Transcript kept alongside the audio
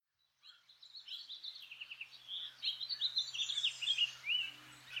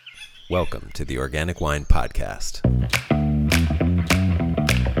Welcome to the Organic Wine Podcast.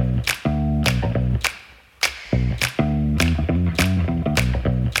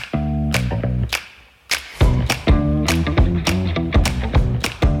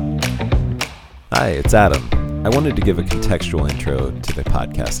 Hi, it's Adam. I wanted to give a contextual intro to the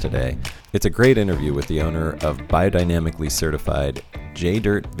podcast today. It's a great interview with the owner of biodynamically certified J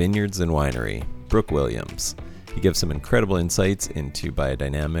Dirt Vineyards and Winery, Brooke Williams. He gives some incredible insights into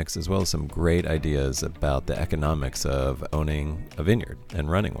biodynamics as well as some great ideas about the economics of owning a vineyard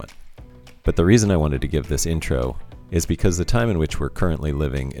and running one. But the reason I wanted to give this intro is because the time in which we're currently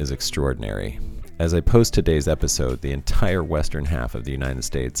living is extraordinary. As I post today's episode, the entire western half of the United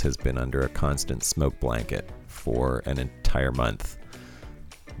States has been under a constant smoke blanket for an entire month.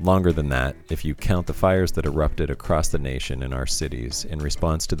 Longer than that, if you count the fires that erupted across the nation in our cities in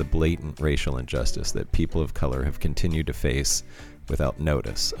response to the blatant racial injustice that people of color have continued to face without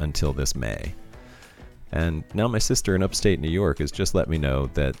notice until this May. And now my sister in upstate New York has just let me know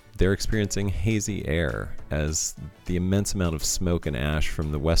that they're experiencing hazy air as the immense amount of smoke and ash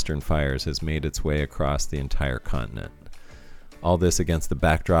from the western fires has made its way across the entire continent. All this against the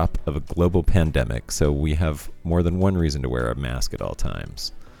backdrop of a global pandemic, so we have more than one reason to wear a mask at all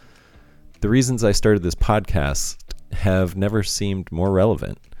times. The reasons I started this podcast have never seemed more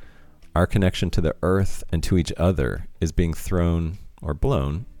relevant. Our connection to the earth and to each other is being thrown or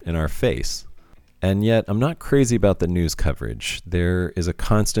blown in our face. And yet, I'm not crazy about the news coverage. There is a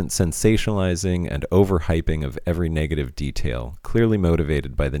constant sensationalizing and overhyping of every negative detail, clearly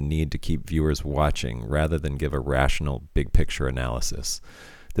motivated by the need to keep viewers watching rather than give a rational, big-picture analysis.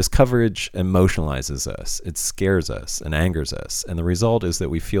 This coverage emotionalizes us, it scares us and angers us, and the result is that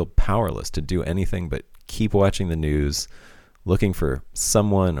we feel powerless to do anything but keep watching the news, looking for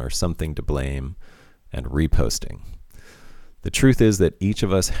someone or something to blame, and reposting. The truth is that each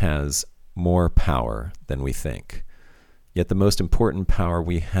of us has more power than we think. Yet the most important power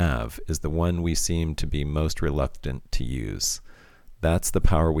we have is the one we seem to be most reluctant to use. That's the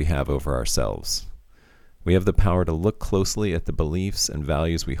power we have over ourselves. We have the power to look closely at the beliefs and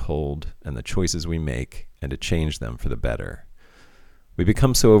values we hold and the choices we make and to change them for the better. We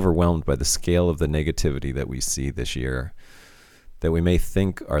become so overwhelmed by the scale of the negativity that we see this year that we may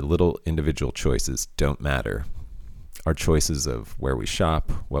think our little individual choices don't matter. Our choices of where we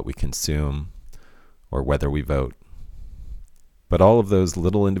shop, what we consume, or whether we vote. But all of those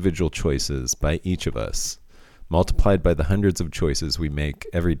little individual choices by each of us, multiplied by the hundreds of choices we make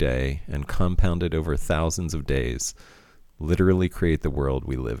every day and compounded over thousands of days, literally create the world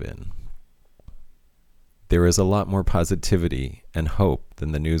we live in. There is a lot more positivity and hope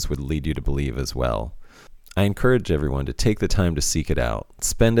than the news would lead you to believe as well. I encourage everyone to take the time to seek it out.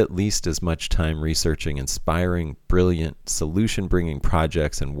 Spend at least as much time researching inspiring, brilliant, solution-bringing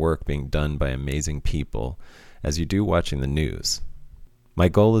projects and work being done by amazing people as you do watching the news. My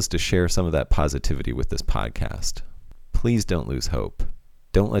goal is to share some of that positivity with this podcast. Please don't lose hope.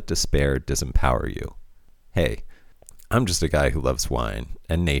 Don't let despair disempower you. Hey, I'm just a guy who loves wine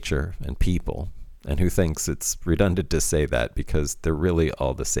and nature and people, and who thinks it's redundant to say that because they're really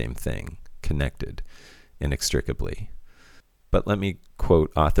all the same thing, connected inextricably. But let me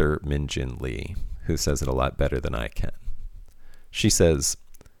quote author Min-Jin Lee, who says it a lot better than I can. She says,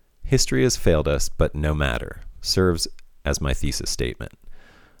 "History has failed us, but no matter," serves as my thesis statement.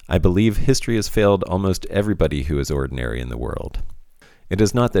 I believe history has failed almost everybody who is ordinary in the world. It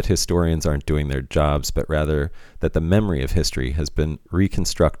is not that historians aren't doing their jobs, but rather that the memory of history has been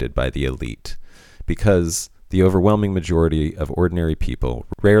reconstructed by the elite, because the overwhelming majority of ordinary people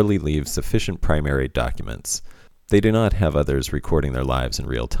rarely leave sufficient primary documents. They do not have others recording their lives in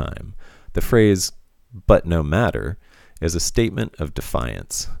real time. The phrase, "but no matter," is a statement of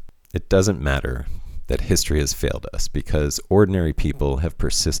defiance. It doesn't matter that history has failed us because ordinary people have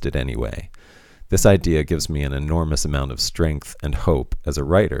persisted anyway. This idea gives me an enormous amount of strength and hope as a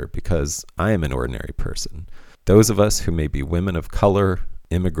writer because I am an ordinary person. Those of us who may be women of color,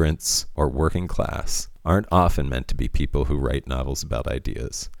 immigrants, or working class aren't often meant to be people who write novels about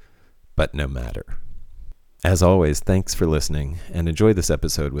ideas, but no matter. As always, thanks for listening, and enjoy this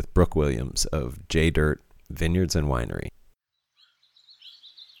episode with Brooke Williams of J Dirt Vineyards and Winery.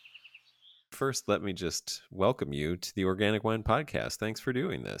 First, let me just welcome you to the Organic Wine Podcast. Thanks for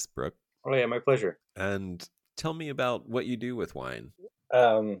doing this, Brooke. Oh yeah, my pleasure. And tell me about what you do with wine.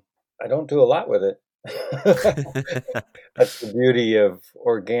 I don't do a lot with it. That's the beauty of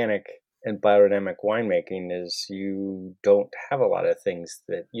organic and biodynamic winemaking is you don't have a lot of things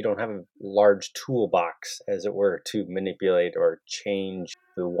that you don't have a large toolbox, as it were, to manipulate or change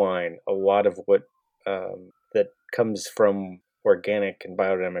the wine. A lot of what that comes from organic and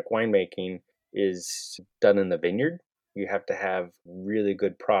biodynamic winemaking is done in the vineyard. You have to have really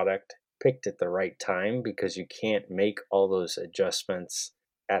good product picked at the right time because you can't make all those adjustments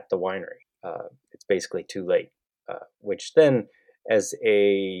at the winery. It's basically too late, which then, as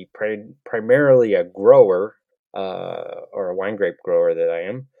a primarily a grower or a wine grape grower that I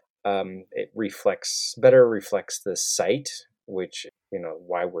am, it better reflects the site, which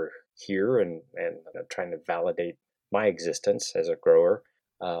why we're here and trying to validate my existence as a grower,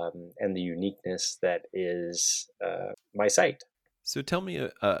 and the uniqueness that is my site. So tell me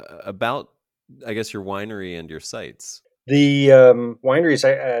about, I guess, your winery and your sites. The wineries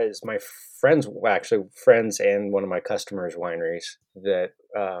is my friends, well, actually friends, and one of my customers' wineries that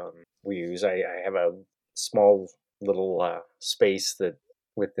we use. I have a small little space that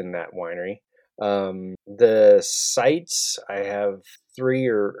within that winery. The sites I have three,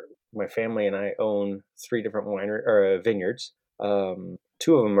 or my family and I own three different winery or vineyards.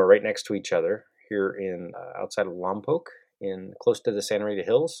 Two of them are right next to each other here in outside of Lompoc, in close to the Santa Rita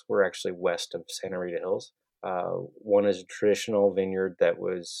Hills. We're actually west of Santa Rita Hills. One is a traditional vineyard that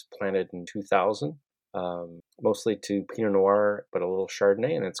was planted in 2000, mostly to Pinot Noir, but a little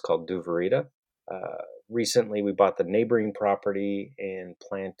Chardonnay, and it's called Duverita. Recently, we bought the neighboring property and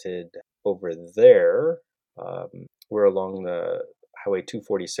planted over there. We're along the Highway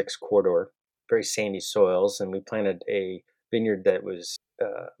 246 corridor, very sandy soils, and we planted a vineyard that was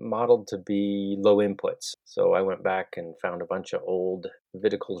modeled to be low inputs. So I went back and found a bunch of old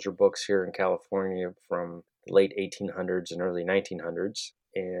viticulture books here in California from the late 1800s and early 1900s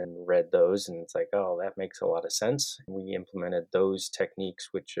and read those, and it's like, oh, that makes a lot of sense. We implemented those techniques,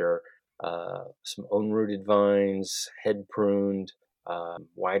 which are some own-rooted vines, head pruned,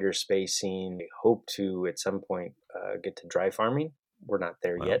 wider spacing. We hope to at some point get to dry farming. We're not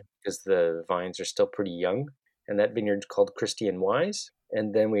there Wow. yet because the vines are still pretty young. And that vineyard's called Christian Wise.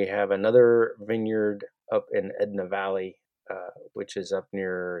 And then we have another vineyard up in Edna Valley, which is up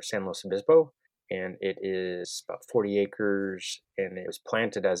near San Luis Obispo. And it is about 40 acres, and it was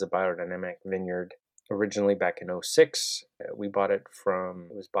planted as a biodynamic vineyard originally back in '06. We bought it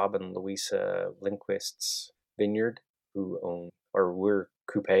it was Bob and Louisa Lindquist's vineyard, who own, or we're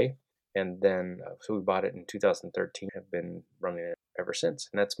Coupe. And then, so we bought it in 2013, have been running it ever since.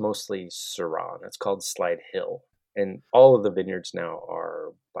 And that's mostly Syrah. It's called Slide Hill. And all of the vineyards now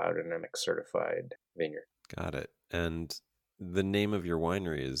are biodynamic certified vineyard. Got it. And the name of your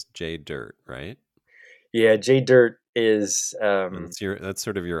winery is J Dirt, right? Yeah, J Dirt is And that's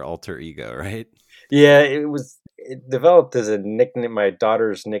sort of your alter ego, right? yeah, it developed as a nickname, my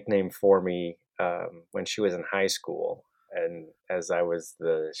daughter's nickname for me when she was in high school. And as I was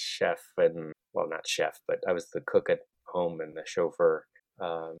the chef, and well, not chef, but I was the cook at home and the chauffeur.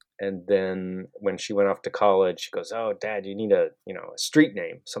 And then when she went off to college, she goes, "Oh, Dad, you need a street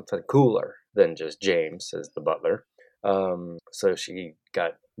name, something cooler than just James as the butler." So she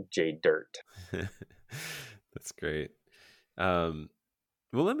got J Dirt. That's great. Well,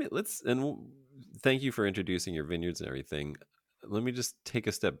 thank you for introducing your vineyards and everything. Let me just take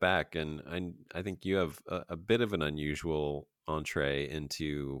a step back, and I think you have a bit of an unusual entree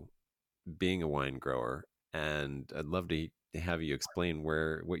into being a wine grower, and I'd love to have you explain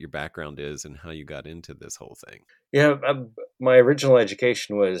what your background is and how you got into this whole thing. Yeah, my original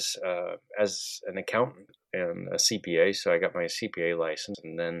education was as an accountant and a CPA, so I got my CPA license,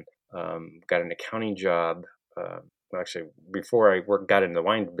 and then got an accounting job. Actually, before I got into the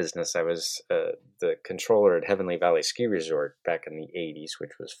wine business, I was the controller at Heavenly Valley Ski Resort back in the '80s,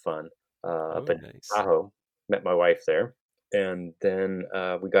 which was fun. Up Oh, in nice. Tahoe, met my wife there, and then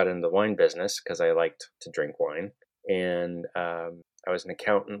we got into the wine business because I liked to drink wine, and I was an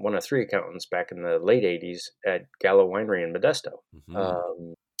accountant, one of three accountants back in the late '80s at Gallo Winery in Modesto. Mm-hmm.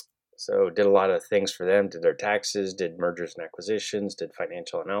 Um, so did a lot of things for them, did their taxes, did mergers and acquisitions, did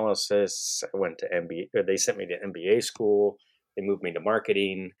financial analysis. I went to MBA, or they sent me to MBA school. They moved me to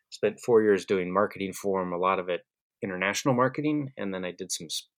marketing, spent 4 years doing marketing for them, a lot of it international marketing. And then I did some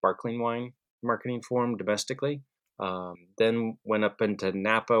sparkling wine marketing for them domestically. Then went up into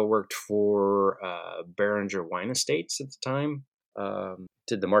Napa, worked for Beringer Wine Estates at the time.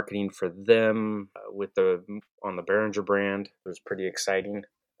 Did the marketing for them on the Beringer brand. It was pretty exciting.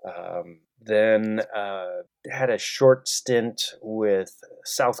 Then had a short stint with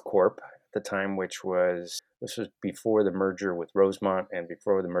South Corp at the time, this was before the merger with Rosemont and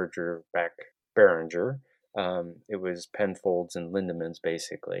before the merger back Beringer. It was Penfolds and Lindemans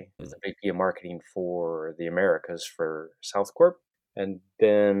basically as the VP of marketing for the Americas for South Corp. And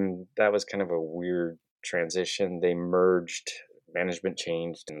then that was kind of a weird transition. They merged, management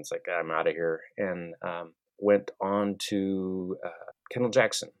changed, and it's like, I'm out of here. And went on to Kendall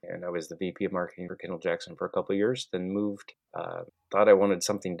Jackson, and I was the VP of marketing for Kendall Jackson for a couple of years. Then moved. Thought I wanted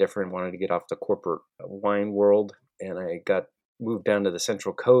something different. Wanted to get off the corporate wine world, and I got moved down to the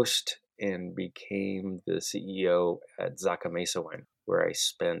Central Coast and became the CEO at Zaca Mesa Wine, where I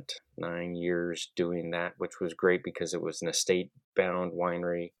spent 9 years doing that, which was great because it was an estate-bound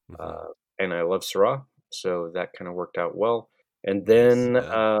winery, and I love Syrah, so that kind of worked out well. And then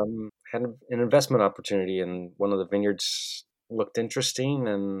had an investment opportunity, and one of the vineyards looked interesting,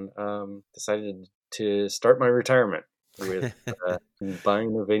 and decided to start my retirement with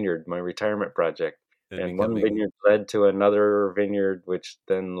buying a vineyard, my retirement project. And one vineyard led to another vineyard, which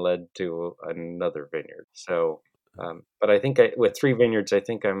then led to another vineyard. So, but I think with 3 vineyards, I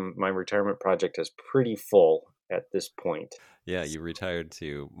think my retirement project is pretty full at this point. Yeah, you retired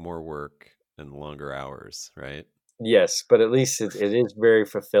to more work and longer hours, right? Yes, but at least it is very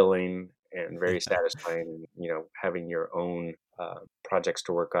fulfilling and very satisfying, having your own projects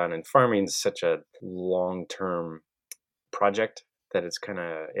to work on. And farming is such a long-term project that it's and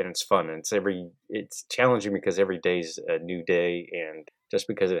it's fun. And it's challenging because every day's a new day. And just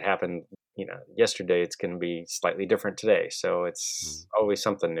because it happened, yesterday, it's going to be slightly different today. So it's always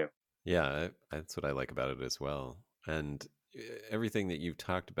something new. Yeah, that's what I like about it as well. And everything that you've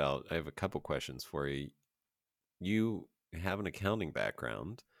talked about, I have a couple questions for you. You have an accounting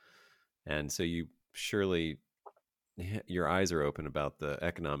background, and so you surely your eyes are open about the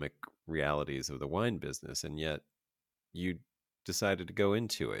economic realities of the wine business, and yet you decided to go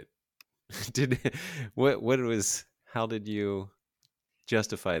into it. What was how did you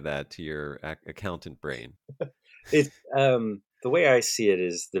justify that to your accountant brain? The way I see it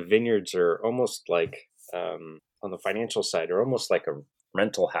is the vineyards are almost like on the financial side are almost like a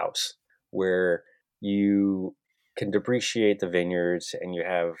rental house where you can depreciate the vineyards and you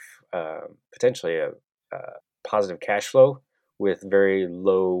have potentially a positive cash flow with very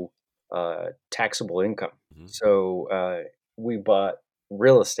low taxable income. So we bought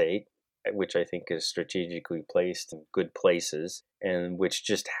real estate, which I think is strategically placed in good places, and which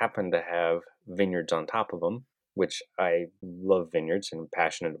just happened to have vineyards on top of them, which I love vineyards and I'm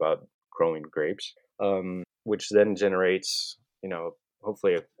passionate about growing grapes, which then generates,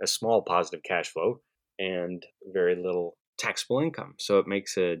 hopefully a small positive cash flow and very little taxable income. So it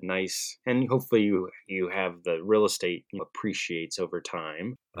makes a nice, and hopefully you have the real estate appreciates over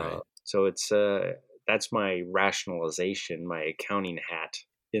time. Right. So it's that's my rationalization, my accounting hat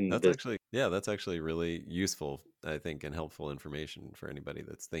in That's business. that's actually really useful, I think, and helpful information for anybody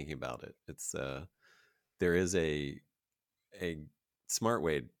that's thinking about it. It's there is a smart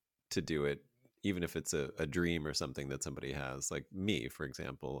way to do it, even if it's a dream or something that somebody has, like me, for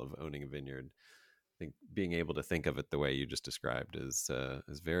example, of owning a vineyard. I think being able to think of it the way you just described is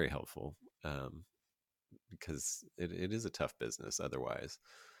very helpful, because it is a tough business otherwise.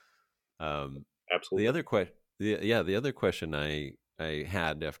 The Absolutely. other question, the other question I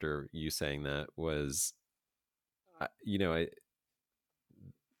had after you saying that was, you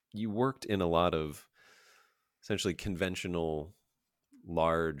worked in a lot of essentially conventional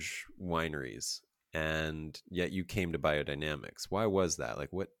large wineries, and yet you came to biodynamics. Why was that? Like,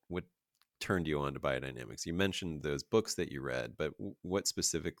 what turned you on to biodynamics? You mentioned those books that you read, but what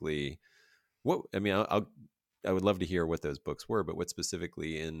specifically? What I mean, I would love to hear what those books were, but what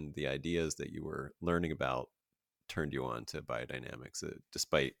specifically in the ideas that you were learning about turned you on to biodynamics,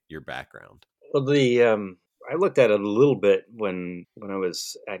 despite your background? Well, I looked at it a little bit when I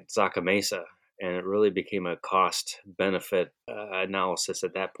was at Zaca Mesa, and it really became a cost benefit analysis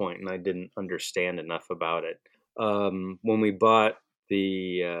at that point, and I didn't understand enough about it. When we bought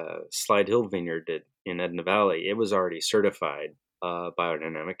the Slide Hill Vineyard in Edna Valley, it was already certified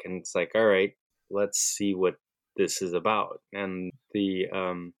biodynamic, and it's like, all right, let's see what this is about. And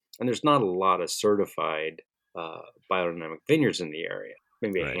there's not a lot of certified biodynamic vineyards in the area,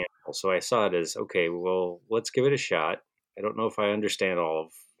 maybe a Right. handful. So I saw it as, okay, well, let's give it a shot. I don't know if I understand all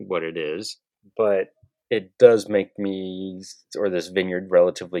of what it is, but it does make me or this vineyard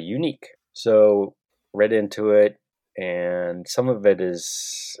relatively unique. So read into it, and some of it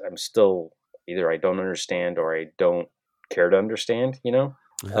is I'm still either I don't understand or I don't care to understand.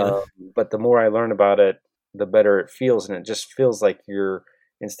 But the more I learn about it, the better it feels, and it just feels like you're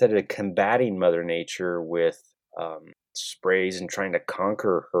instead of combating Mother Nature with sprays and trying to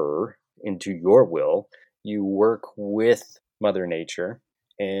conquer her into your will, you work with Mother Nature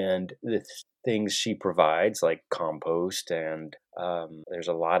and the things she provides, like compost, and there's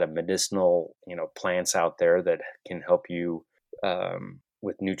a lot of medicinal, plants out there that can help you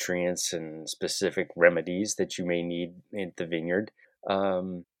with nutrients and specific remedies that you may need in the vineyard.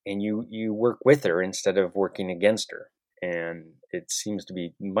 and you work with her instead of working against her. And it seems to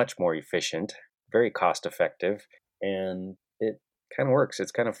be much more efficient, very cost effective, and it kind of works.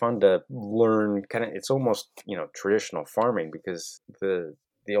 It's kind of fun to learn. Kind of, it's almost traditional farming, because the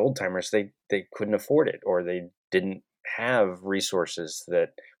old timers, they couldn't afford it, or they didn't have resources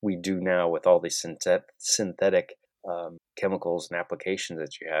that we do now with all these synthetic chemicals and applications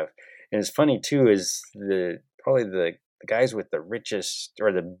that you have. And it's funny too, is probably the guys with the richest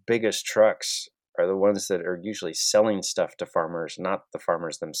or the biggest trucks are the ones that are usually selling stuff to farmers, not the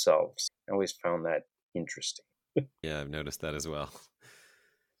farmers themselves. I always found that interesting. Yeah, I've noticed that as well.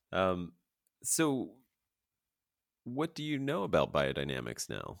 Um, so what do you know about biodynamics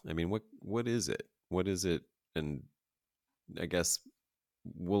now? I mean, what is it? What is it? And I guess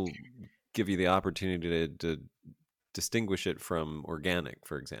we'll give you the opportunity to distinguish it from organic,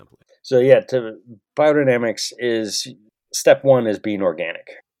 for example. So yeah, to biodynamics is step one is being organic.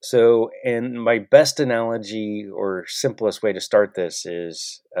 So, and my best analogy or simplest way to start this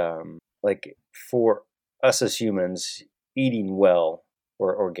is like for us as humans, eating well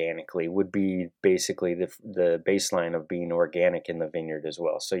or organically would be basically the baseline of being organic in the vineyard as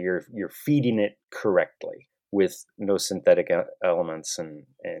well. So you're feeding it correctly with no synthetic elements and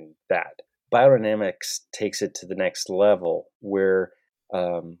that. Biodynamics takes it to the next level where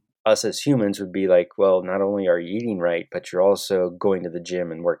us as humans would be like, well, not only are you eating right, but you're also going to the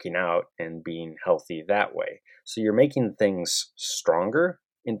gym and working out and being healthy that way. So you're making things stronger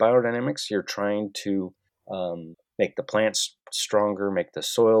in biodynamics. You're trying to make the plants stronger, make the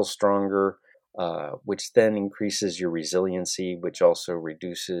soil stronger, which then increases your resiliency, which also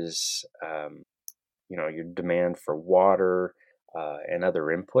reduces, your demand for water and other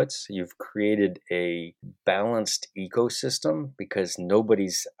inputs. You've created a balanced ecosystem because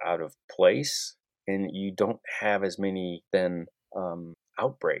nobody's out of place, and you don't have as many then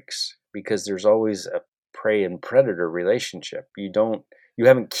outbreaks because there's always a prey and predator relationship. You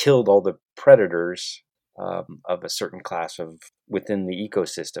haven't killed all the predators of a certain class of within the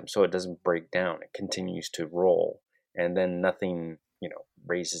ecosystem, so it doesn't break down. It continues to roll, and then nothing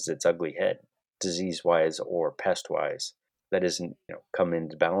raises its ugly head, disease wise or pest wise, that isn't come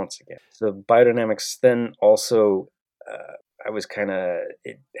into balance again. So biodynamics then also, I was kind of,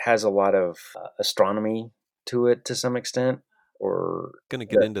 it has a lot of astronomy to it to some extent, or Going to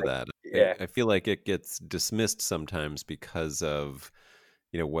get into that. yeah. I feel like it gets dismissed sometimes because of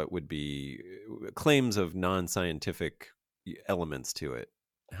what would be claims of non-scientific elements to it.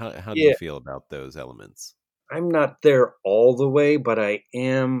 How do you Yeah, feel about those elements? I'm not there all the way, but I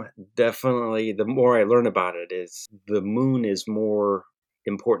am definitely, the more I learn about it, is the moon is more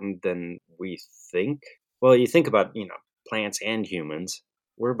important than we think. Well, you think about, plants and humans,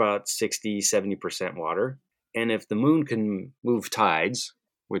 we're about 60-70% water. And if the moon can move tides,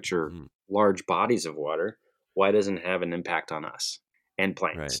 which are Mhm. large bodies of water, why doesn't it have an impact on us and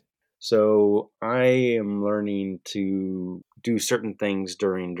Right. plants? So I am learning to do certain things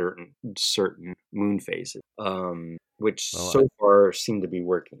during certain moon phases, which Well, so far seem to be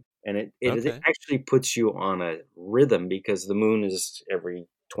working. And it okay. actually puts you on a rhythm because the moon is every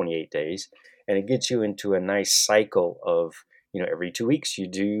 28 days, and it gets you into a nice cycle of, every 2 weeks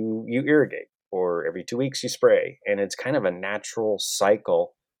you irrigate, or every 2 weeks you spray. And it's kind of a natural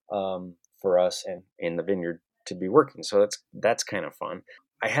cycle for us and in the vineyard to be working. So that's kind of fun.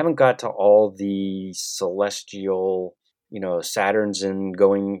 I haven't got to all the celestial, Saturn's in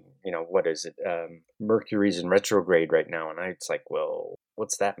going, what is it? Mercury's in retrograde right now. And it's like, well,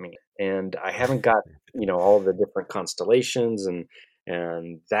 what's that mean? And I haven't got, all the different constellations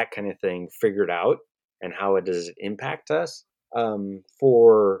and that kind of thing figured out, and how it does it impact us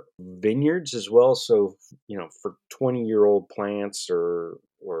for vineyards as well. So, for 20-year-old plants, or,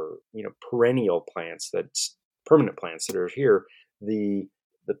 perennial plants, that's permanent plants that are here, the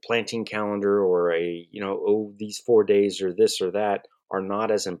planting calendar, or these 4 days or this or that, are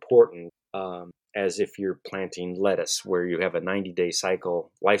not as important as if you're planting lettuce, where you have a 90-day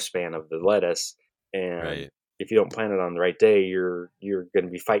cycle lifespan of the lettuce. And Right. if you don't plant it on the right day, you're going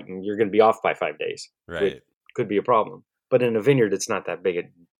to be fighting. You're going to be off by 5 days, which Right. could be a problem. But in a vineyard, it's not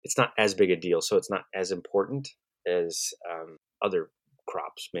as big a deal, so it's not as important as other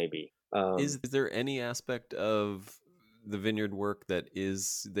crops maybe. Is there any aspect of the vineyard work that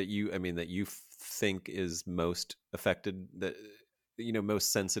you think is most affected, that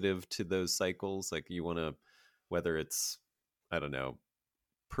most sensitive to those cycles? Like you want to, whether it's, I don't know,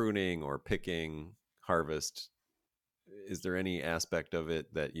 pruning or picking, harvest, is there any aspect of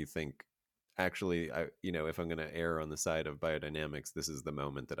it that you think actually, if I'm going to err on the side of biodynamics, this is the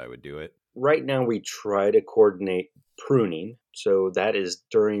moment that I would do it. Right now, we try to coordinate pruning. So that is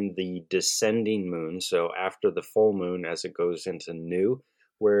during the descending moon. So after the full moon, as it goes into new,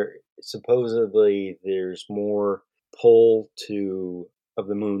 where supposedly there's more pull to of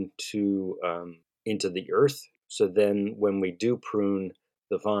the moon to into the earth. So then, when we do prune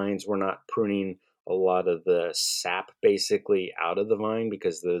the vines, we're not pruning a lot of the sap basically out of the vine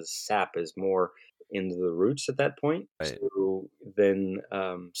because the sap is more into the roots at that point. Right. So then,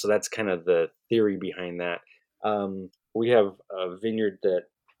 so that's kind of the theory behind that. We have a vineyard that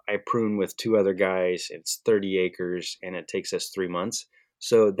I prune with two other guys. It's 30 acres and it takes us 3 months.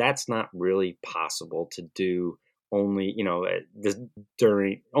 So that's not really possible to do only,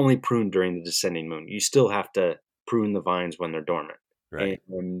 during only prune during the descending moon. You still have to prune the vines when they're dormant. Right.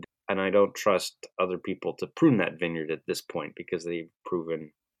 And I don't trust other people to prune that vineyard at this point because they've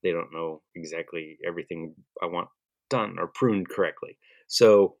proven they don't know exactly everything I want done or pruned correctly.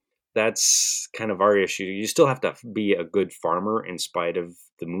 So that's kind of our issue. You still have to be a good farmer in spite of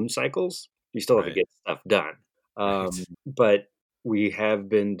the moon cycles. You still have to Right. get stuff done. Right. But we have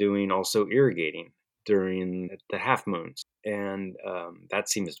been doing also irrigating during the half moons, and that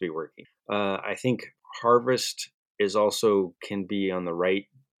seems to be working. I think harvest is also can be on the right.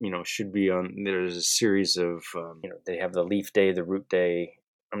 Should be on. There's a series of they have the leaf day, the root day.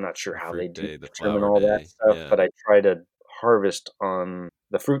 I'm not sure The how they fruit do day, the determine flower all that day. stuff, Yeah. but I try to harvest on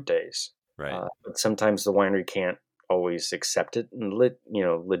the fruit days. Right. But sometimes the winery can't always accept it and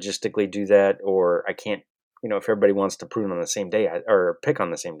logistically do that, or I can't. If everybody wants to prune on the same day or pick on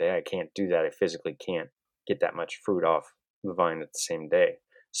the same day, I can't do that. I physically can't get that much fruit off the vine at the same day.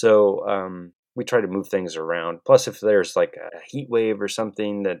 So we try to move things around. Plus, if there's like a heat wave or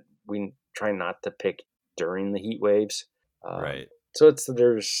something, that we try not to pick during the heat waves. Um, Right. so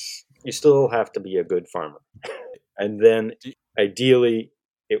you still have to be a good farmer, and then Do ideally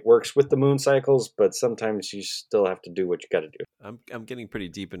it works with the moon cycles, but sometimes you still have to do what you got to do. I'm getting pretty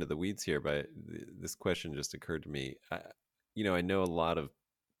deep into the weeds here, but this question just occurred to me. I know a lot of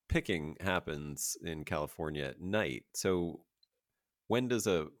picking happens in California at night. So when does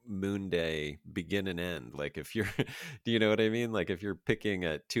a moon day begin and end? Like if you're, do you know what I mean? Like if you're picking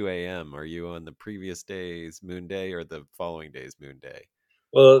at 2 a.m., are you on the previous day's moon day or the following day's moon day?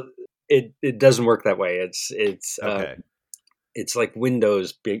 Well, it doesn't work that way. Okay. It's like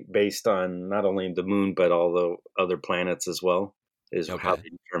windows based on not only the moon but all the other planets as well. Is how Okay. they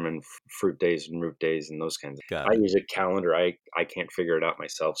determine fruit days and root days and those kinds. Got I it. use a calendar. I can't figure it out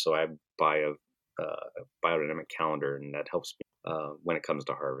myself, so I buy a biodynamic calendar, and that helps me when it comes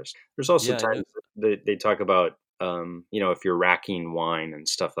to harvest. There's also Yeah, I know. times that they talk about if you're racking wine and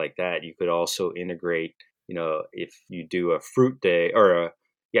stuff like that, you could also integrate. If you do a fruit day or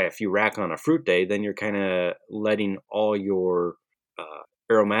if you rack on a fruit day, then you're kind of letting all your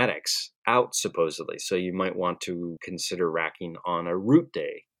aromatics out supposedly. So you might want to consider racking on a root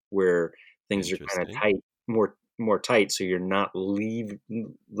day where things are kind of Interesting. tight, more tight, so you're not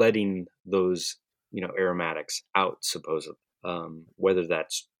letting those aromatics out supposedly. Whether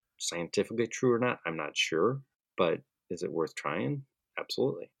that's scientifically true or not, I'm not sure, but is it worth trying?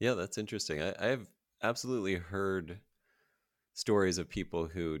 Absolutely. Yeah, that's interesting. I have absolutely heard stories of people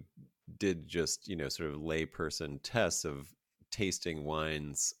who did just, sort of layperson tests of tasting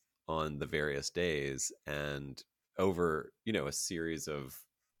wines on the various days and over, a series of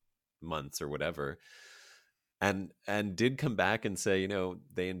months or whatever and did come back and say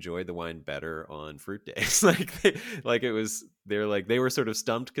they enjoyed the wine better on fruit days like it was they're like they were sort of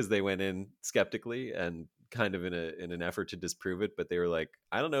stumped because they went in skeptically and kind of in an effort to disprove it, but they were like,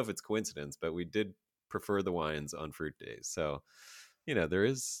 I don't know if it's coincidence, but we did prefer the wines on fruit days. So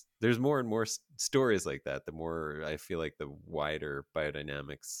there's more and more stories like that, the more I feel like the wider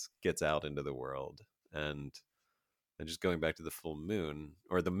biodynamics gets out into the world. And just going back to the full moon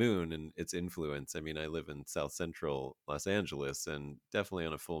or the moon and its influence. I mean, I live in South Central Los Angeles, and definitely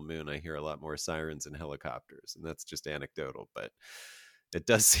on a full moon, I hear a lot more sirens and helicopters. And that's just anecdotal, but it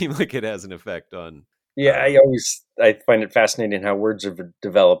does seem like it has an effect on. Yeah, I find it fascinating how words have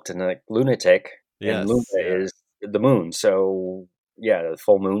developed, and like lunatic and luna Yes, yeah. is the moon. So yeah, the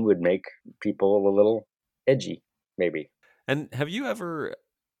full moon would make people a little edgy, maybe. And have you ever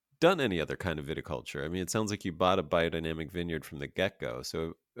done any other kind of viticulture? I mean, it sounds like you bought a biodynamic vineyard from the get go.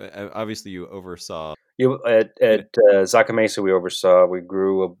 So obviously you oversaw. You know, At Zaca Mesa, we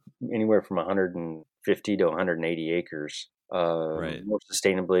grew anywhere from 150 to 180 acres, right. more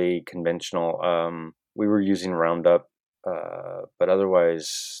sustainably conventional. We were using Roundup, but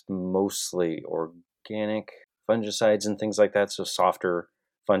otherwise mostly organic fungicides and things like that. So softer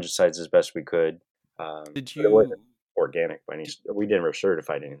fungicides as best we could. Did But it wasn't you? organic by any. We never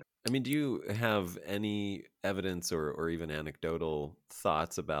certified anything. I mean, do you have any evidence or even anecdotal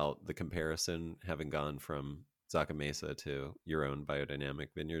thoughts about the comparison having gone from Zaca Mesa to your own biodynamic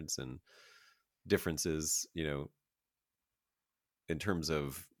vineyards and differences, in terms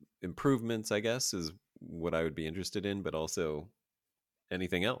of improvements, I guess, is what I would be interested in, but also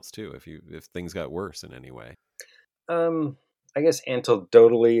anything else too, if things got worse in any way. I guess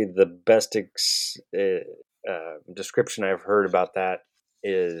anecdotally, the best description I've heard about that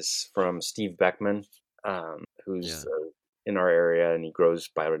is from Steve Beckman, who's Yeah. in our area, and he grows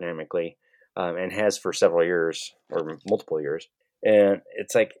biodynamically, and has for several years or multiple years. And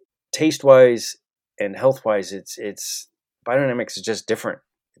it's like taste wise and health wise, it's biodynamics is just different.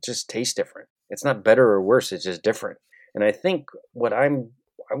 It just tastes different. It's not better or worse. It's just different. And I think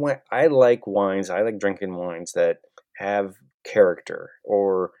I like wines. I like drinking wines that have character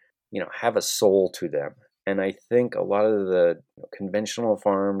or have a soul to them. And I think a lot of the conventional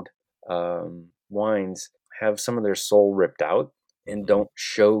farmed wines have some of their soul ripped out and Hmm. don't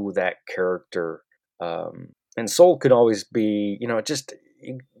show that character. And soul could always be, it just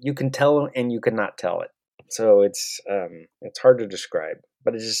you can tell and you cannot tell it. So it's hard to describe,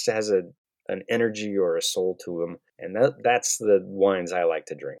 but it just has an energy or a soul to them, and that's the wines I like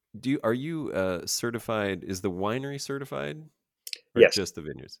to drink. Are you certified? Is the winery certified, or Yes, just the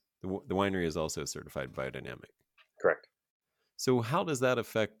vineyards? The winery is also certified biodynamic. correct. So how does that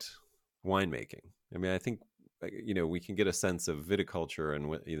affect winemaking? I mean, I think we can get a sense of viticulture and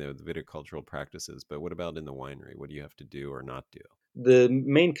what the viticultural practices, but what about in the winery? What do you have to do or not do? The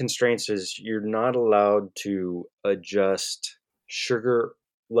main constraints is you're not allowed to adjust sugar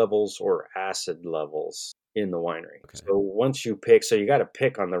levels or acid levels in the winery. Okay, So once you pick, so you got to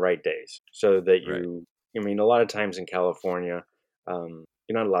pick on the right days so that right. I mean, a lot of times in California, you're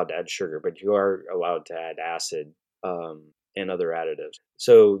not allowed to add sugar, but you are allowed to add acid and other additives.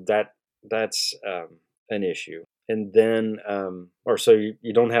 So that's an issue. And then, or so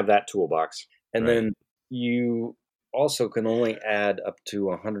you don't have that toolbox. And Right. then you also can only add up to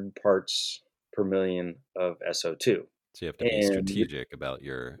 100 parts per million of SO2. So you have to be And strategic about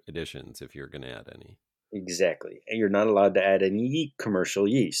your additions if you're going to add any. exactly. And you're not allowed to add any commercial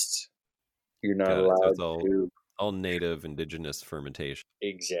yeasts. You're not Got it. So it's allowed all to. all native indigenous fermentation.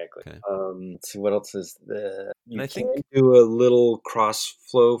 Exactly. Okay. Let's see what else is the. And You I can think do a little cross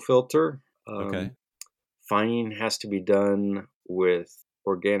flow filter. okay, Fining has to be done with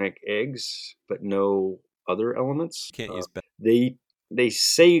organic eggs, but no other elements. you can't use They they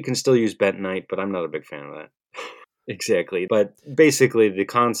say you can still use bentonite, but I'm not a big fan of that. Exactly. But basically, the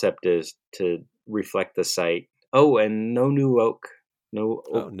concept is to reflect the site. Oh, and no new oak, no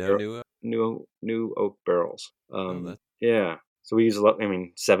oh, oak, no new new oak barrels. oh that Yeah. So we use a lot. I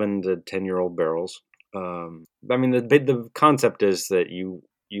mean, 7 to 10 year old barrels. I mean, the concept is that you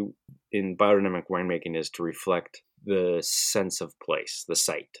in biodynamic winemaking is to reflect the sense of place, the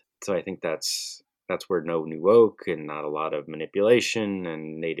site. So I think that's where no new oak and not a lot of manipulation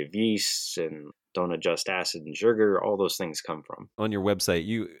and native yeasts and don't adjust acid and sugar, all those things come from. on your website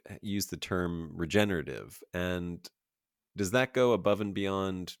you use the term regenerative, and does that go above and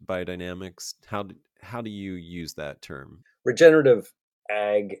beyond biodynamics? How do you use that term? Regenerative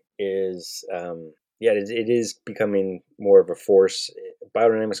ag is, yeah, it is becoming more of a force.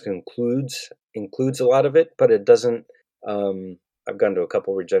 Biodynamics includes a lot of it, but it doesn't. I've gone to a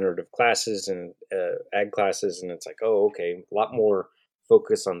couple regenerative classes and ag classes, and it's like, oh, okay, a lot more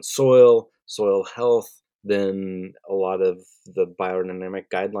focus on soil health than a lot of the biodynamic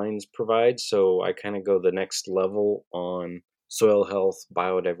guidelines provide. So I kind of go the next level on soil health,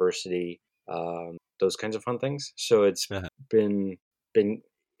 biodiversity, those kinds of fun things. So it's Uh-huh. been been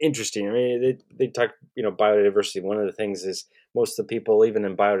interesting. I mean, they talk, biodiversity. One of the things is most of the people, even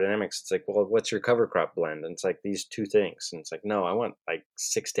in biodynamics, it's like, well, what's your cover crop blend? And it's like these two things, and it's like, no, I want like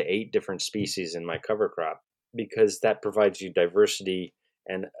 6 to 8 different species in my cover crop because that provides you diversity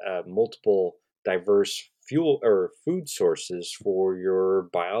and multiple diverse fuel or food sources for your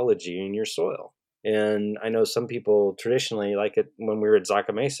biology in your soil. And I know some people traditionally, like it when we were at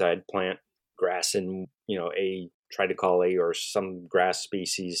Zaca Mesa, I'd plant grass in, a triticale or some grass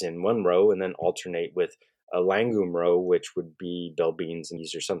species in one row and then alternate with a langum row, which would be bell beans and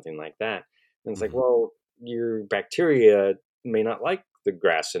peas or something like that. And it's like, Hmm. well, your bacteria may not like the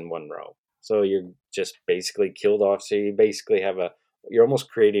grass in one row. So you're just basically killed off. So you basically you're almost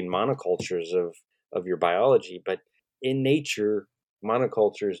creating monocultures of your biology. But in nature,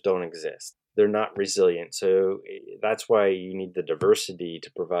 monocultures don't exist. They're not resilient. So that's why you need the diversity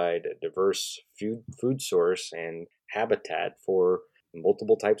to provide a diverse food source and habitat for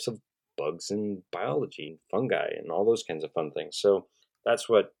multiple types of bugs and biology, fungi, and all those kinds of fun things. So that's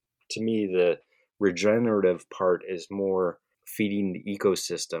what, to me, the regenerative part is more feeding the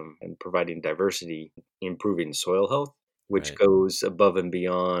ecosystem and providing diversity, improving soil health, which Right. goes above and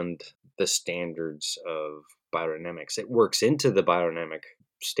beyond the standards of biodynamics. It works into the biodynamic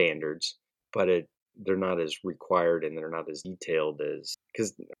standards, but they're not as required and they're not as detailed as,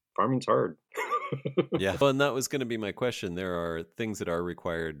 because farming's hard. Yeah. Well, and that was going to be my question. There are things that are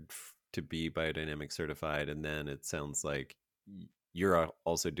required to be biodynamic certified, and then it sounds like you're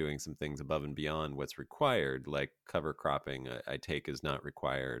also doing some things above and beyond what's required, like cover cropping. I take is not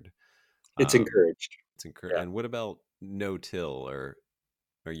required. It's Um, encouraged. Yeah. and what about no till, or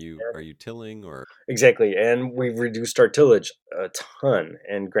are you tilling or Exactly, and we've reduced our tillage a ton.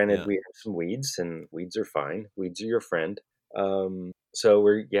 And granted, yeah, we have some weeds, and weeds are fine. Weeds are your friend. So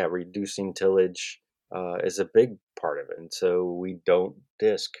we're reducing tillage is a big part of it. And so we don't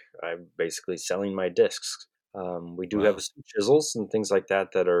disc. I'm basically selling my discs. We do have wow, some chisels and things like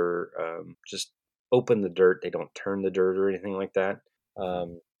that that are just open the dirt. They don't turn the dirt or anything like that.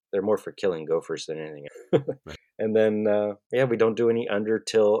 hmm, They're more for killing gophers than anything. right, And then, we don't do any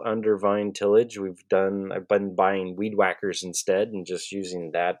under vine tillage. I've been buying weed whackers instead and just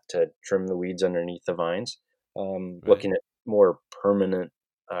using that to trim the weeds underneath the vines. right, Looking at more permanent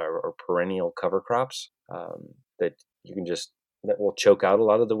or perennial cover crops that you can that will choke out a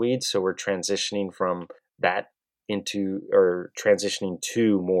lot of the weeds. So we're transitioning from that or transitioning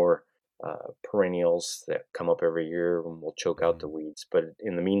to more perennials that come up every year and will choke out the hmm. weeds. But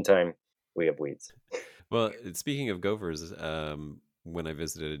in the meantime, we have weeds. Well, speaking of gophers, when I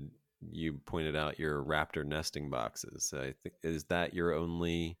visited, you pointed out your raptor nesting boxes. I think is that your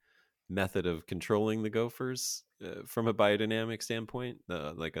only method of controlling the gophers from a biodynamic standpoint,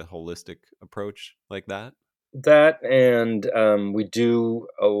 like a holistic approach like that? That and we do.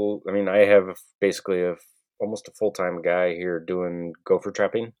 Oh, I mean, I have basically almost a full time guy here doing gopher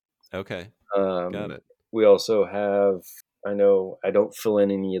trapping. Okay, got Um, it. we also have. I know I don't fill in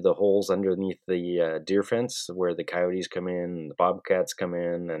any of the holes underneath the deer fence where the coyotes come in, the bobcats come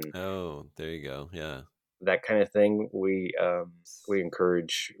in, and Oh, there you go. Yeah. that kind of thing. We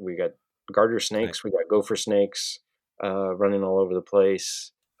encourage. We got garter I, snakes. We got gopher snakes running all over the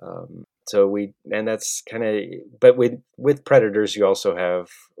place. So we and that's kind of. But with predators, you also have,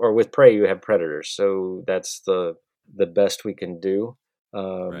 or with prey, you have predators. So that's the best we can do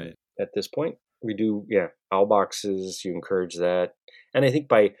right. at this point. We do, yeah, owl boxes. You encourage that, and I think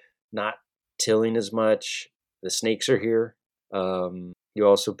by not tilling as much, the snakes are here. You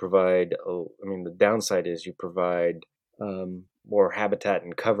also provide, I mean, the downside is you provide more habitat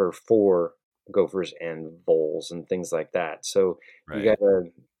and cover for gophers and voles and things like that. So you Right. gotta,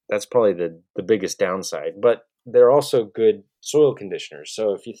 that's probably the biggest downside. But they're also good soil conditioners.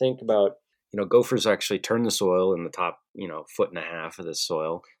 So if you think about, gophers actually turn the soil in the top, foot and a half of the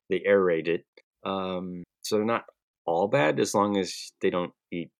soil. They aerate it. So they're not all bad as long as they don't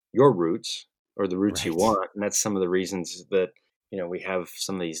eat your roots or the roots you Right. want. And that's some of the reasons that we have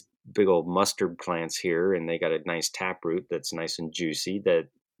some of these big old mustard plants here, and they got a nice taproot that's nice and juicy that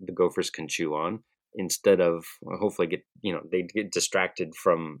the gophers can chew on instead of hopefully they get distracted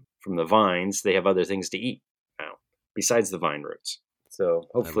from the vines. They have other things to eat now besides the vine roots. So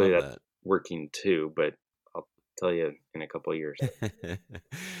I hopefully love that's that. working too. But I'll tell you in a couple of years.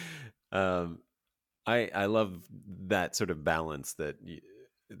 um, I love that sort of balance that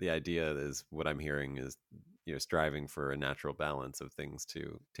the idea is what I'm hearing is striving for a natural balance of things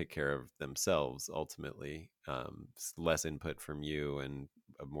to take care of themselves ultimately, less input from you and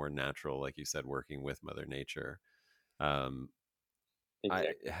a more natural, like you said, working with Mother Nature. um, I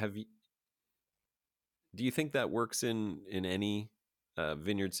Exactly. have you, do you think that works in any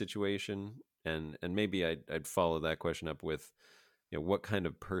vineyard situation? And maybe I'd follow that question up with, what kind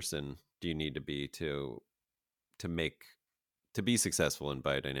of person do you need to be to make to be successful in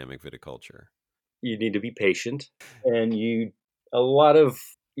biodynamic viticulture? You need to be patient, and you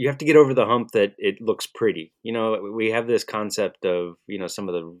have to get over the hump that it looks pretty. We have this concept of some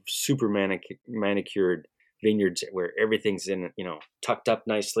of the super manicured vineyards where everything's in tucked up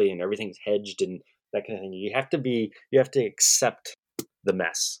nicely and everything's hedged and that kind of thing. You have to accept the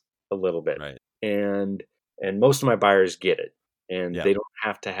mess a little bit, Right. and most of my buyers get it, and Yeah. they don't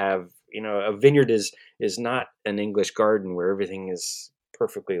have to have a vineyard is not an English garden where everything is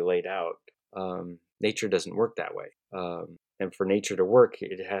perfectly laid out. Nature doesn't work that way. And for nature to work,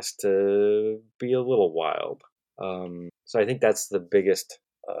 it has to be a little wild. So I think that's the biggest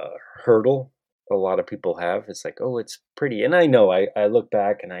hurdle. a lot of people have. It's like, oh, it's pretty. And I know I look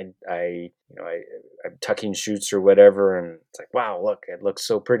back and I'm tucking shoots or whatever, and it's like, wow, look, it looks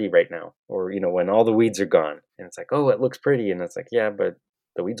so pretty right now. Or, when all the weeds are gone and it's like, oh, it looks pretty. And it's like, yeah, but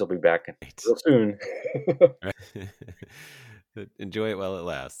the weeds will be back Right. real soon. Right. Enjoy it while it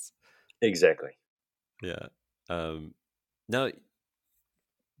lasts. Exactly. Yeah. Now,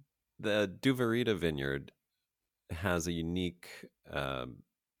 the Duvarita vineyard has a unique,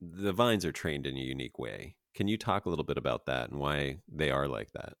 the vines are trained in a unique way. Can you talk a little bit about that and why they are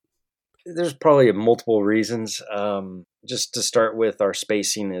like that? There's probably multiple reasons. Just to start with, our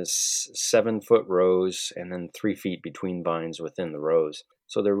spacing is 7-foot rows and then 3 feet between vines within the rows.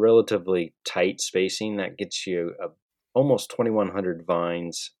 So they're relatively tight spacing that gets you almost 2,100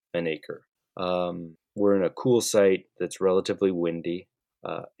 vines an acre. We're in a cool site that's relatively windy,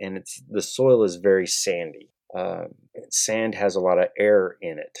 and the soil is very sandy. Sand has a lot of air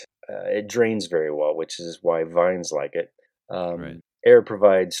in it. It drains very well, which is why vines like it. Right. Air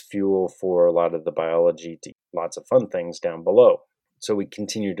provides fuel for a lot of the biology to lots of fun things down below. So we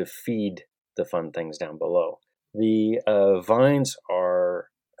continue to feed the fun things down below. The vines are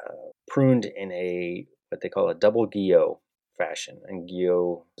pruned in what they call a double guillot fashion. And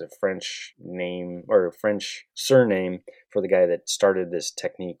guillot is a French name or a French surname for the guy that started this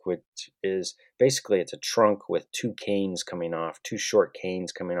technique, which is basically it's a trunk with two short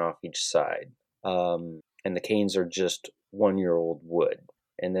canes coming off each side. And the canes are just 1-year-old wood.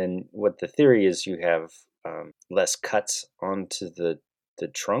 And then what the theory is, you have less cuts onto the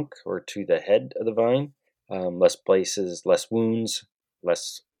trunk or to the head of the vine, less places, less wounds,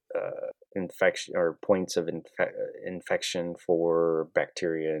 less infection or points of infection for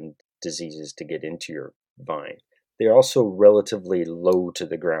bacteria and diseases to get into your vine. They're also relatively low to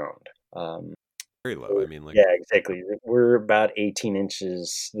the ground. Very low. I mean, Yeah, like, exactly. We're about 18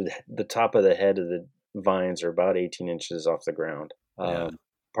 inches. The top of the head of the vines are about 18 inches off the ground. yeah.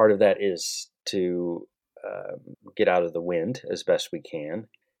 Part of that is to get out of the wind as best we can,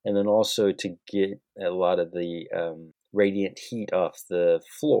 and then also to get a lot of the radiant heat off the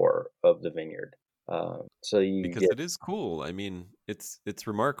floor of the vineyard. So you Because get, it is cool. I mean, it's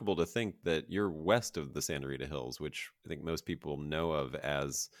remarkable to think that you're west of the Santa Rita Hills, which I think most people know of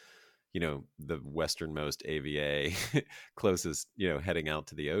as, the westernmost AVA, closest, heading out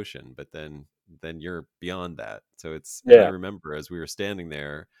to the ocean. But then you're beyond that. So and I yeah. remember as we were standing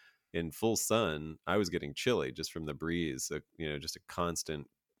there in full sun, I was getting chilly just from the breeze. So, just a constant,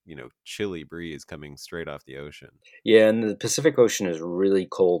 chilly breeze coming straight off the ocean. Yeah, and the Pacific Ocean is really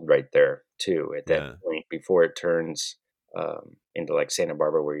cold right there too. At that Yeah. point, before it turns into like Santa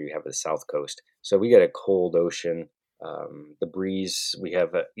Barbara, where you have the South Coast, so we get a cold ocean. The breeze, we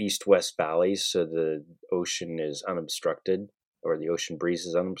have east-west valleys, so the ocean is unobstructed, or the ocean breeze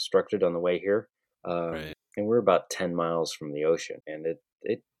is unobstructed on the way here. Right. And we're about 10 miles from the ocean, and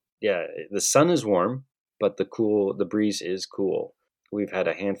yeah, the sun is warm, but the breeze is cool. We've had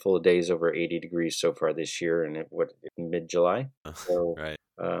a handful of days over 80 degrees so far this year, and mid-July. So Right.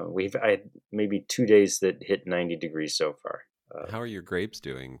 I had maybe 2 days that hit 90 degrees so far. How are your grapes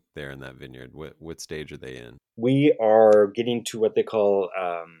doing there in that vineyard? What stage are they in? We are getting to what they call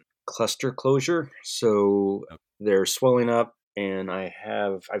cluster closure. So Oh, they're swelling up, and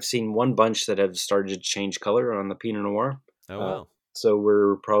I've seen one bunch that have started to change color on the Pinot Noir. oh Uh, wow. so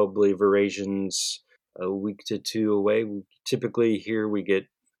we're probably verations a week to two away. Typically here we get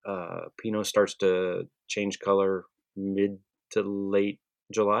Pinot starts to change color mid to late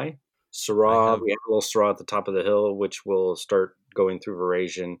July. I Syrah, have we have a little Syrah at the top of the hill, which will start going through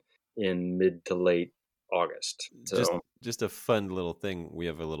verasion in mid to late August. just So just a fun little thing. We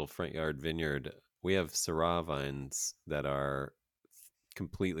have a little front yard vineyard. We have Syrah vines that are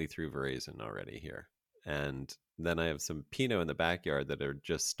completely through veraison already here. And then I have some Pinot in the backyard that are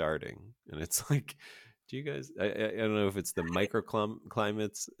just starting. And it's like, do you guys, I don't know if it's the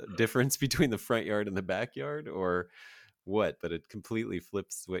microclimates difference between the front yard and the backyard or what, but it completely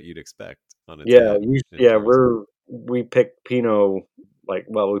flips what you'd expect on its yeah, head in yeah, terms. we pick Pinot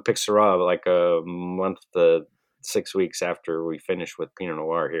we pick Syrah like a month to 6 weeks after we finish with Pinot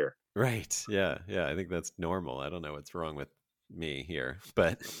Noir here. Right. Yeah. Yeah. I think that's normal. I don't know what's wrong with me here,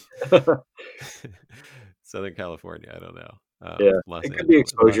 but Southern California, I don't know. Yeah, it could be Los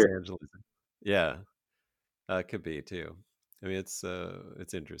exposure. Angeles. Yeah, could be too. I mean, it's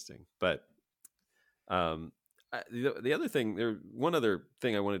interesting, but um, the other thing, one other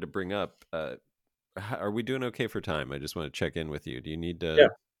thing I wanted to bring up. Are we doing okay for time? I just want to check in with you. Do you need Yeah, to?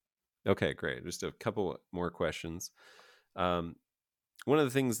 Okay, great. Just a couple more questions. Um, One of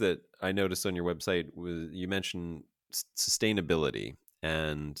the things that I noticed on your website was you mentioned sustainability,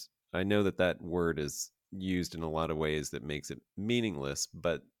 and I know that that word is used in a lot of ways that makes it meaningless,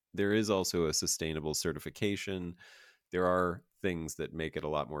 but there is also a sustainable certification. There are things that make it a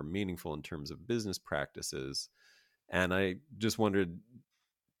lot more meaningful in terms of business practices. And I just wanted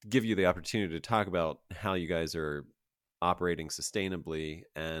to give you the opportunity to talk about how you guys are operating sustainably.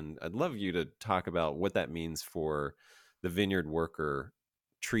 And I'd love you to talk about what that means for the vineyard worker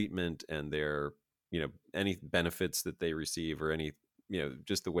treatment and their, any benefits that they receive or any,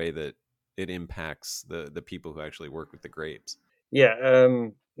 just the way that it impacts the people who actually work with the grapes. Yeah,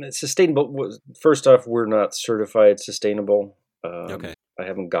 sustainable. First off, we're not certified sustainable. Okay. I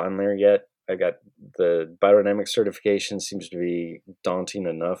haven't gone there yet. I got the biodynamic certification. Seems to be daunting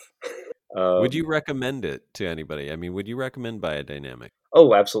enough. Would you um, recommend it to anybody? I mean, would you recommend biodynamic?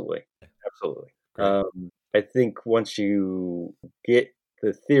 oh, absolutely, absolutely. Great. I think once you get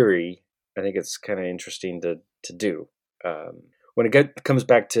the theory, I think it's kind of interesting to do. When comes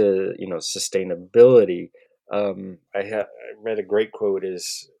back to sustainability, I read a great quote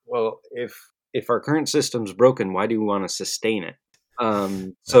is, well, if our current system's broken, why do we want to sustain it? That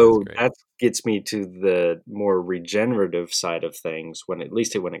is So great. that gets me to the more regenerative side of things at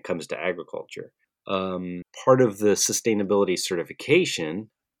least when it comes to agriculture. Part of the sustainability certification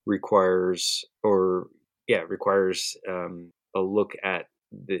requires a look at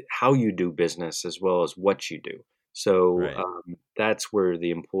how you do business as well as what you do. So Right. that's where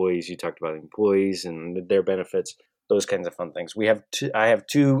the employees, you talked about employees and their benefits, those kinds of fun things. I have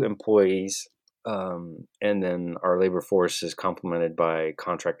two employees, and then our labor force is complemented by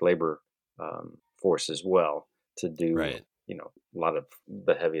contract labor force as well to do Right. a lot of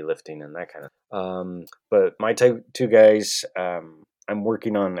the heavy lifting and that kind of. But my two guys, I'm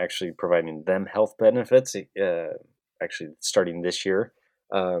working on actually providing them health benefits. Actually, starting this year,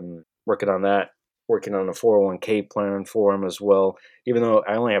 working on that. Working on a 401k plan for them as well. Even though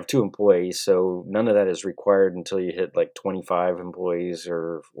I only have two employees, so none of that is required until you hit like 25 employees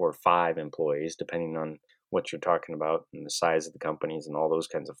or 5 employees, depending on what you're talking about and the size of the companies and all those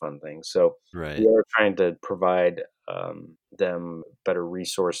kinds of fun things. So we Right. are trying to provide them better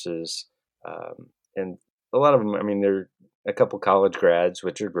resources, and a lot of them. I mean, they're a couple college grads,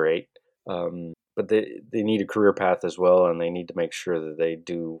 which are great, but they need a career path as well, and they need to make sure that they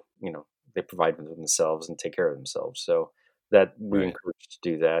do, they provide for themselves and take care of themselves. So that we Right. encourage to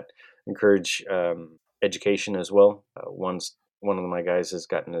do that. Encourage education as well. One of my guys has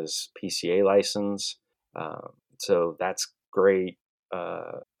gotten his PCA license, so that's great.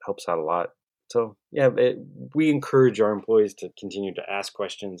 Helps out a lot. So yeah, we encourage our employees to continue to ask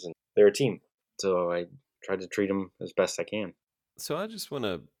questions, and they're a team. So I try to treat them as best I can. So I just want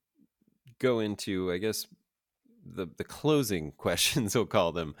to go into, I guess, the closing questions, we'll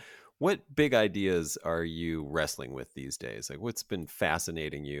call them. What big ideas are you wrestling with these days? Like, what's been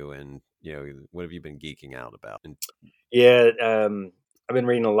fascinating you, and what have you been geeking out about? And Yeah, I've been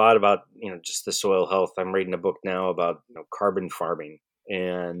reading a lot about just the soil health. I'm reading a book now about carbon farming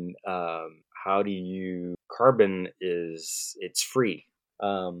and how do you carbon is it's free,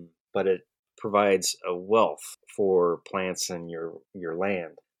 but it provides a wealth for plants and your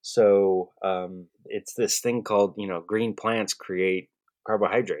land. So it's this thing called green plants create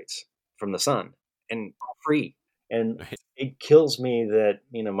carbohydrates from the sun and free. And right, it kills me that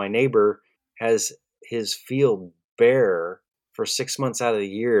my neighbor has his field bare for 6 months out of the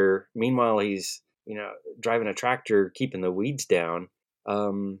year. Meanwhile, he's driving a tractor, keeping the weeds down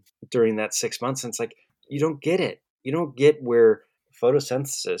during that 6 months. And it's like you don't get it. You don't get where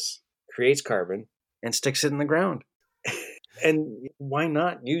photosynthesis creates carbon and sticks it in the ground. And why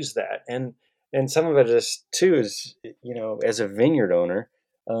not use that? And some of it is too is as a vineyard owner,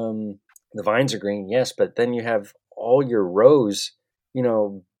 the vines are green, yes, but then you have all your rows,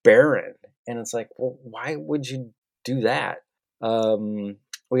 barren, and it's like, well, why would you do that?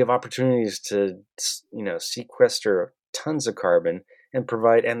 We have opportunities to sequester tons of carbon and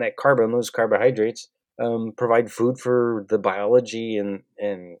provide, and that carbon, those carbohydrates, provide food for the biology and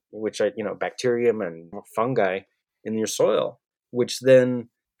which bacterium and fungi in your soil, which then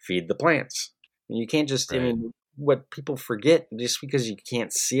feed the plants. And you can't just, I right. mean, what people forget, just because you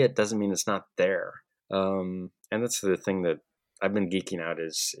can't see it doesn't mean it's not there. And that's the thing that I've been geeking out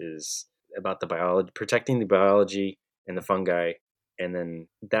is about the biology, protecting the biology and the fungi, and then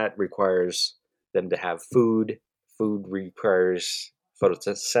that requires them to have food. Food requires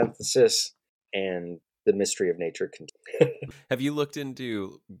photosynthesis, and the mystery of nature continues. Have you looked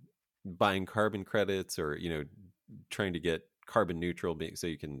into buying carbon credits, or trying to get carbon neutral, so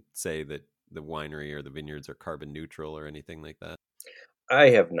you can say that the winery or the vineyards are carbon neutral or anything like that?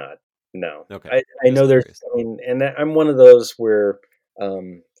 I have not. No, Okay, I know just there's. curious. I mean, and I'm one of those where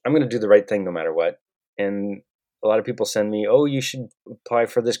I'm going to do the right thing no matter what. And a lot of people send me, oh, you should apply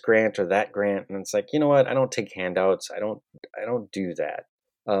for this grant or that grant, and it's like, you know what? I don't take handouts. I don't do that.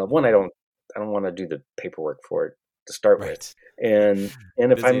 One, I don't want to do the paperwork for it to start with, Right. and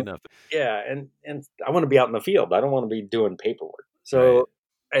if Busy I'm, enough. yeah, and I want to be out in the field. I don't want to be doing paperwork. Right. So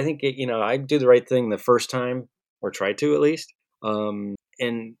I think I do the right thing the first time, or try to at least.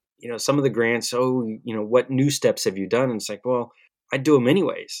 And some of the grants, oh, what new steps have you done? And it's like, well, I do them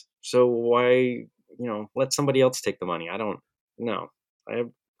anyways. So why, let somebody else take the money? I don't know.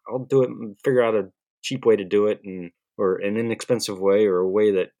 I'll do it and figure out a cheap way to do it, or an inexpensive way, or a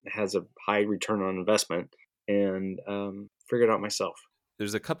way that has a high return on investment, and figure it out myself.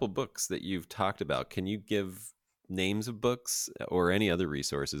 There's a couple books that you've talked about. Can you give names of books or any other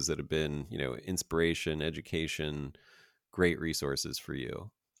resources that have been, inspiration, education, great resources for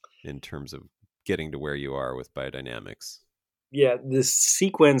you in terms of getting to where you are with biodynamics? Yeah, this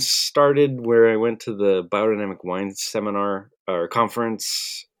sequence started where I went to the biodynamic wine seminar or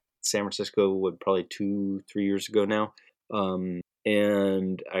conference, San Francisco, probably 2-3 years ago now.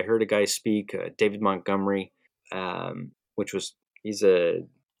 And I heard a guy speak, David Montgomery, which was, he's a Yeah.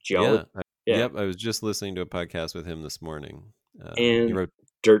 geologist. Yeah. Yep. I was just listening to a podcast with him this morning. He And wrote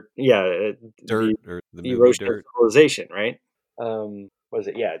Dirt, yeah, Dirt, or the the movie erosion of Dirt. civilization, right? What is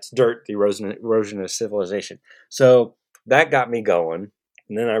it? Yeah, it's Dirt, the erosion of civilization. So that got me going.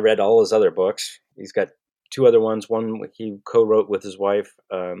 And then I read all his other books. He's got two other ones. One he co-wrote with his wife,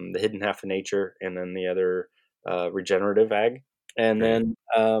 The Hidden Half of Nature, and then the other, Regenerative Ag. And Great.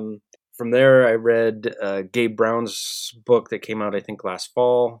 then from there, I read Gabe Brown's book that came out, I think, last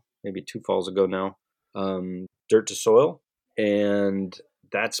fall, maybe 2 falls ago now, Dirt to Soil. And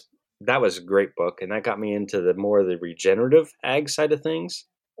that was a great book, and that got me into the more of the regenerative ag side of things.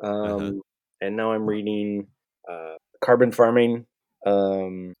 Uh-huh. And now I'm reading Carbon Farming,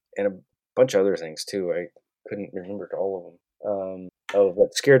 and a bunch of other things too. I couldn't remember all of them.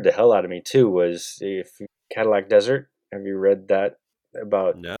 What scared the hell out of me too was if Cadillac Desert. Have you read that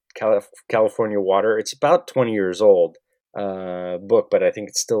about No. California water? It's about 20 years old book, but I think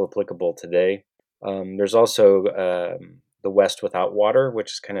it's still applicable today. There's also The West Without Water,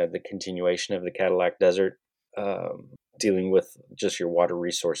 which is kind of the continuation of the Cadillac Desert, dealing with just your water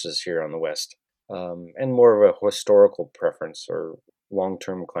resources here on the West, and more of a historical preference or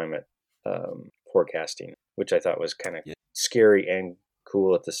long-term climate forecasting, which I thought was kind of Yeah. scary and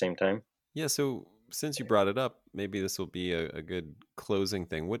cool at the same time. Yeah. So since you brought it up, maybe this will be a good closing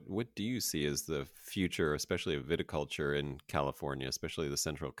thing. What do you see as the future, especially of viticulture in California, especially the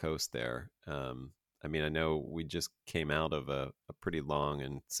Central Coast there? I mean, I know we just came out of a pretty long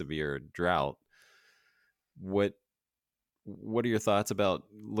and severe drought. What what are your thoughts about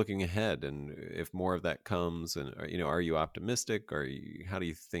looking ahead, and if more of that comes, and are you optimistic? How do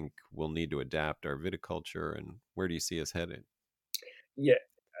you think we'll need to adapt our viticulture, and where do you see us headed? Yeah,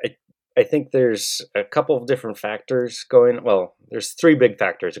 I I think there's a couple of different factors going. Well, there's three big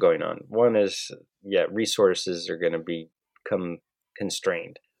factors going on. One is, yeah, resources are going to become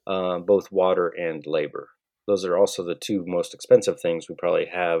constrained, both water and labor. Those are also the two most expensive things we probably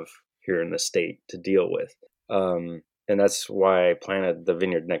have here in the state to deal with. And that's why I planted the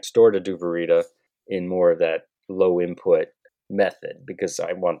vineyard next door to Duvarita in more of that low input method, because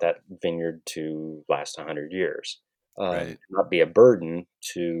I want that vineyard to last 100 years, Right. not be a burden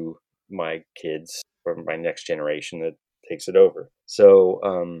to my kids or my next generation that takes it over. So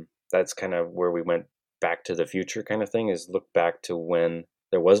that's kind of where we went back to the future kind of thing, is look back to when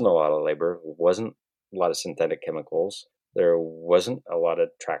there wasn't a lot of labor, wasn't a lot of synthetic chemicals, there wasn't a lot of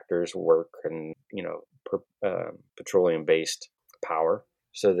tractors work, and petroleum based power,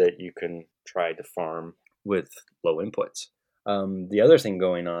 so that you can try to farm with low inputs. The other thing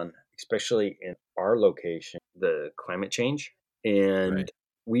going on, especially in our location, the climate change, and Right.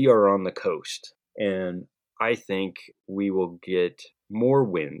 we are on the coast, and I think we will get more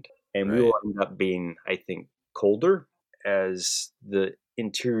wind, and we will Right. end up being, I think, colder as the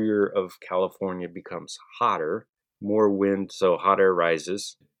interior of California becomes hotter. More wind, so hot air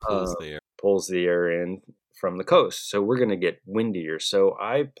rises, uh, Pulls the air. pulls the air in from the coast. So we're going to get windier. So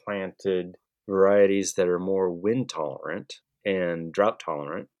I planted varieties that are more wind tolerant and drought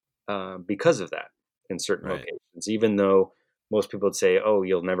tolerant, because of that in certain Right. locations. Even though most people would say, "Oh,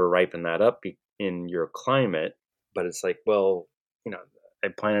 you'll never ripen that up in your climate," but it's like, well, you know, I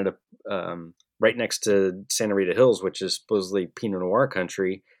planted right next to Santa Rita Hills, which is supposedly Pinot Noir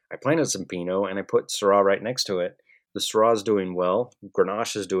country. I planted some Pinot and I put Syrah right next to it. The Syrah is doing well.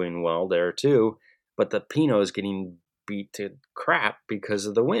 Grenache is doing well there too, but the Pinot is getting beat to crap because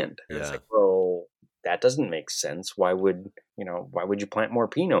of the wind. And it's Yeah. like, well, that doesn't make sense. Why would you plant more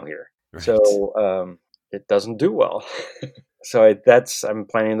Pinot here? Right. So it doesn't do well. So I'm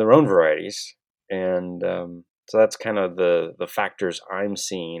planting their own varieties, and so that's kind of the factors I'm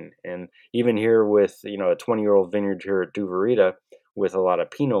seeing. And even here with a 20-year-old vineyard here at Duvarita with a lot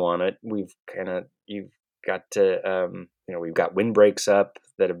of Pinot on it, you've got to we've got windbreaks up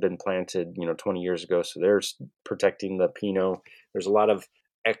that have been planted 20 years ago, so they're protecting the Pinot. There's a lot of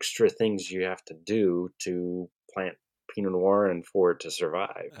extra things you have to do to plant Pinot Noir and for it to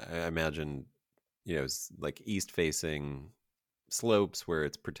survive. I imagine, like east-facing slopes where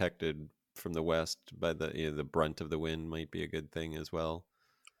it's protected from the west by the brunt of the wind might be a good thing as well.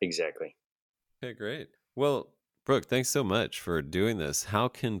 Exactly. Okay, great. Well, Brooke, thanks so much for doing this. How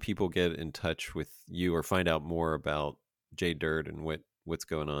can people get in touch with you or find out more about J Dirt and what's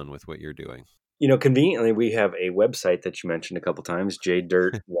going on with what you're doing? Conveniently, we have a website that you mentioned a couple times,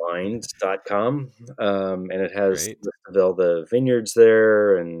 jdirtwines.com, and it has all the vineyards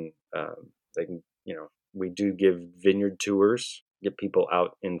there, and they can, we do give vineyard tours, get people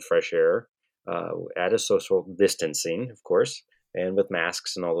out in fresh air at a social distancing, of course, and with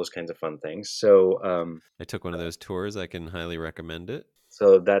masks and all those kinds of fun things. So I took one of those tours. I can highly recommend it.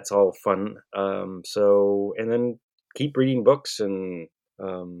 So that's all fun. And then keep reading books, and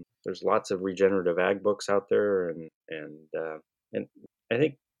there's lots of regenerative ag books out there, and I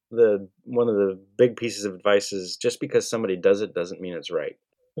think one of the big pieces of advice is just because somebody does it doesn't mean it's right.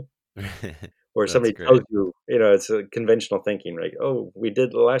 Or somebody tells you, it's a conventional thinking, right? Oh, we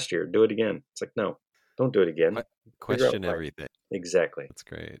did it last year, do it again. It's like, no, don't do it again. Question everything. Exactly. That's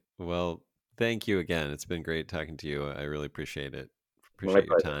great. Well, thank you again. It's been great talking to you. I really appreciate it. Appreciate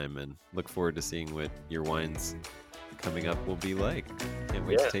your time, and look forward to seeing what your wines coming up will be like. Can't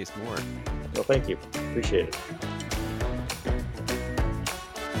wait to taste more. Well, thank you. Appreciate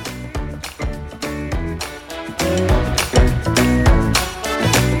it.